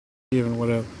Even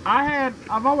whatever.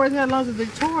 I've always had lunch with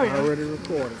Victoria. Already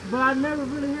recorded. But I never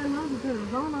really had lunch with her. I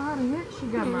don't know how the heck she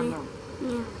got my number.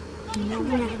 Yeah. You know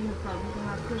what?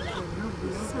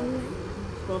 You're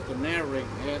supposed to narrate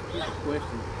and ask people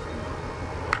questions.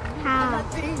 How?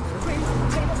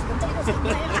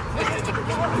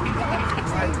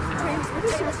 What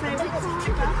is your favorite part?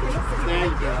 There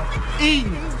you go.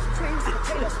 Eating.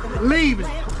 Leaving.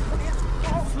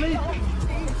 Sleeping.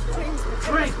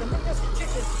 Drinking.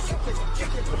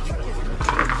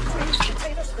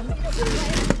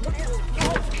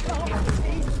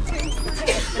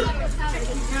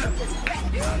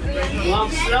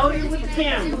 Walk slowly with the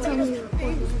camera.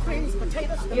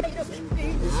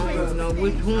 I don't know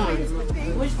which one.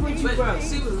 Which one you broke?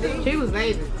 She was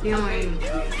baby. She don't even.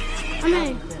 I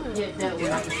mean, Yeah, that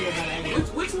one I can see about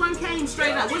that. Which one came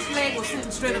straight up? Which leg was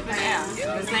sitting straight up in the air?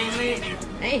 The same leg?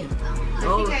 Hey.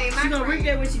 Oh, she gonna reach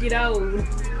that when she get old.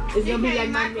 It's gonna be like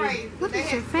my knee. what is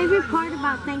your favorite part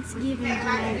about Thanksgiving Day?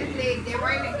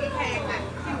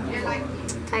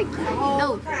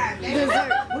 No,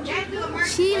 dessert.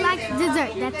 She likes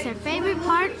dessert. That's her favorite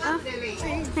part of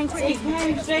Thanksgiving.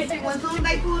 As soon as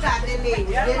they pulled out that leg,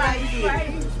 then I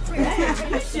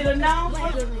did. Should have known.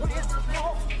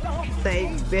 Say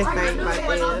best thing about that.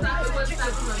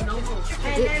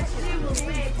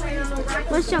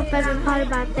 What's your favorite part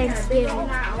about Thanksgiving?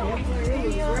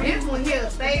 This one here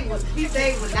stayed with, she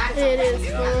stayed with not. It is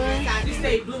fun. She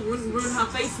stayed blue, run her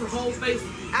face, her whole face.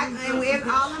 And with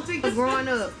all them pictures growing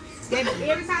up.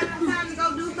 Every time it's time to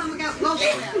go do something, go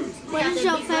somewhere. What is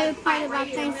your favorite part about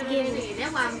Thanksgiving?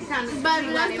 That's why I'm trying to. But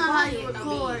that's not how you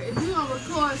record. If you gonna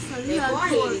record something, you gotta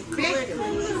record correctly. Oh,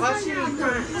 she was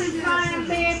crying,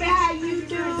 baby. How you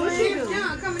doing? What she was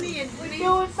doing? Coming in.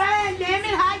 Doing fine, damn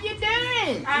it. How you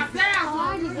doing? I'm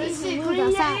down. This shit clean your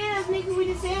ass, nigga. We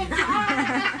just said.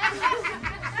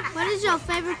 What is your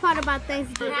favorite part about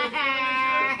Thanksgiving?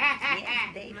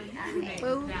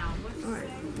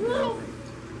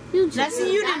 You just That's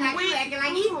you didn't win. Acting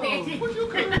like he's What is your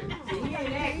favorite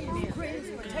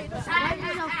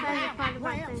part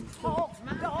about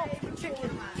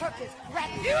Thanksgiving?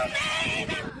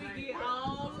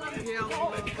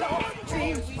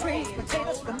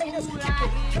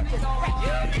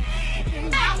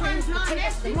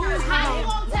 How you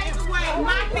gonna take away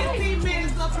my 15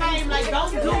 minutes of fame? Like,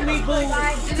 don't do me, boo.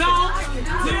 Don't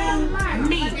do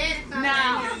me.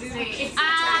 Now, I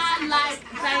like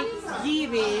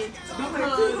Thanksgiving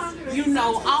because, you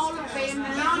know, all the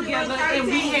family together and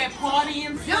we had party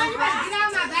and stuff.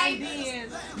 And then,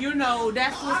 you know,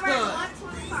 that's what's up.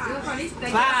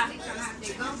 Bye.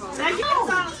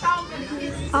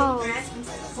 Oh,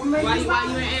 Why you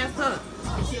ain't ask her?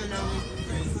 She don't know me.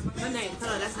 Her name's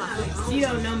her, that's my friend. She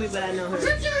don't know me, but I know her.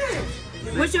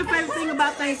 What's your favorite thing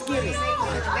about Thanksgiving? I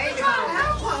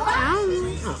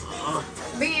don't know.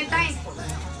 Being thankful.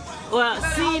 Well,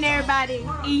 seeing everybody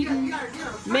eating,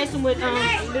 messing with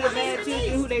little bad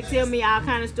children who they tell me all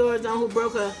kind of stories on who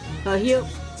broke her hip,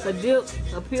 her dip,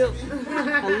 her pip,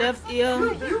 her left ear,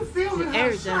 and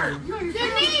everything.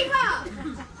 Janeva!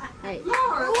 Hey.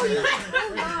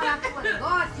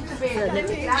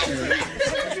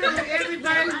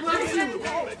 Everybody wants you.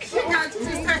 She got you.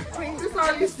 This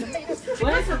all you say.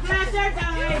 Well, it's a flat shirt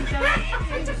down there, so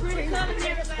it's a pretty color and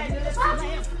everything.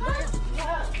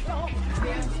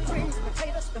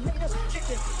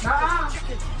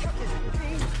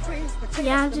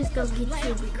 Yeah, I'll just go get you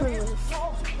because.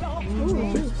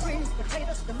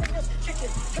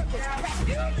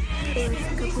 There's a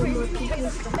couple more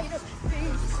people.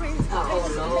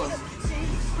 Oh, Lord.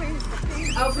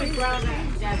 Open brown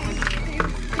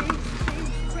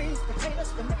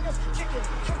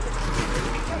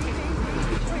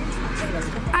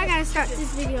I gotta start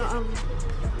this video over.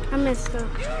 I messed up.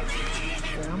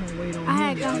 I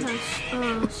had got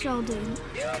her shoulder.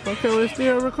 Okay, we're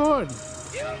still recording.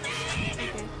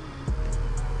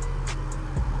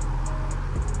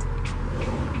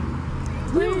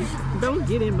 Don't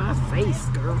get in my face,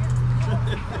 girl.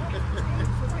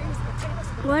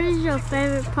 What is your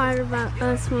favorite part about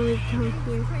us when we come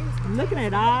here? I'm looking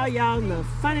at all y'all little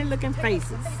funny looking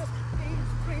faces.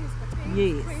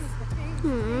 Yes.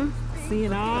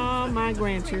 Seeing all my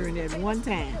grandchildren at one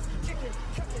time.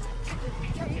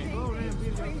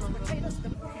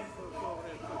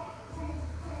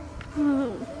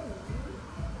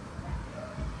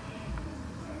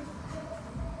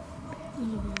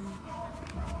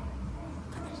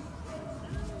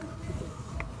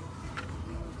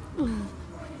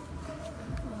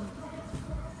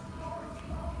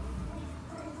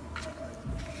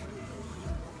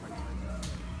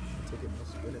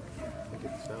 Make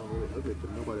it sound really ugly,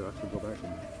 but nobody will actually go back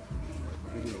and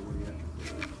video where you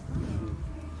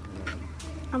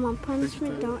I'm on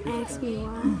punishment. Don't ask me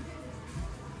why.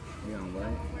 You on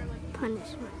what?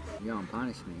 Punishment. You on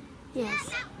punishment? Yes.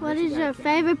 What is your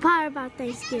favorite part about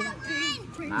Thanksgiving?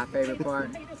 My favorite part?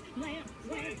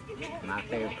 My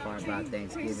favorite part about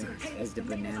Thanksgiving is the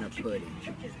banana pudding.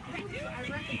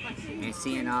 And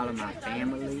seeing all of my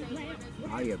family,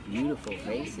 all your beautiful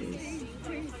faces.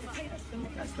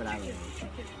 That's what I love.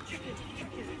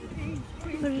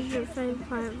 What is your favorite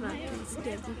part about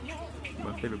Thanksgiving?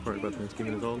 My favorite part about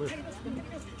Thanksgiving is all this.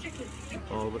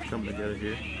 All of us coming together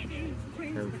here,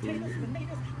 having food,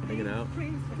 hanging out,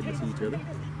 getting to see each other.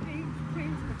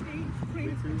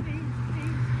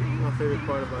 My favorite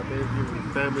part about Thanksgiving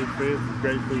is family, friends, and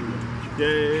great food.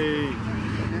 Yay!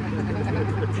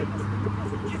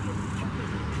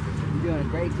 You're doing a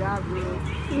great job, girl.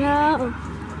 No.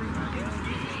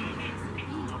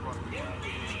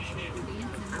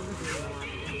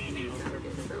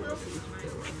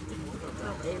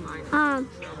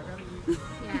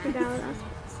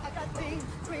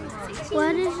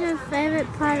 What is your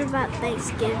favorite part about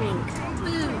Thanksgiving?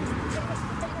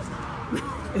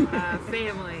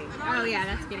 Family. Oh yeah,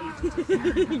 that's a good answer.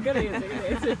 Good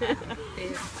answer.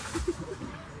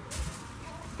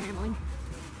 Family.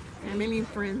 Family and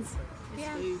friends.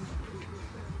 Yeah.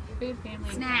 Food, family,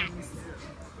 Snacks.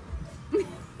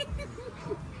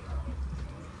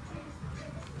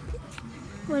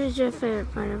 What is your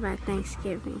favorite part about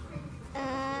Thanksgiving?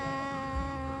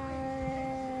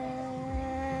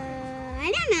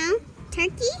 I don't know.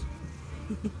 Turkey?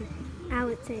 I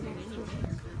would say that too.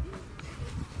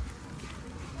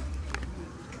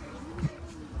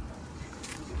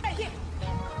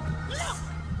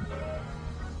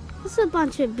 There's a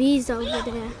bunch of bees over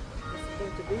there.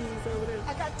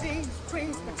 I got beans,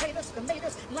 greens, potatoes,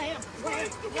 tomatoes, lamb,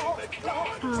 rams,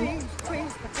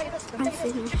 beans, potatoes, I'm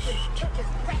finished.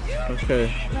 Okay.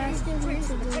 But I still want to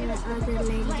do the other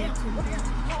lady that's in there.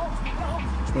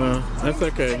 Well, that's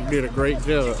okay. You did a great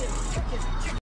job.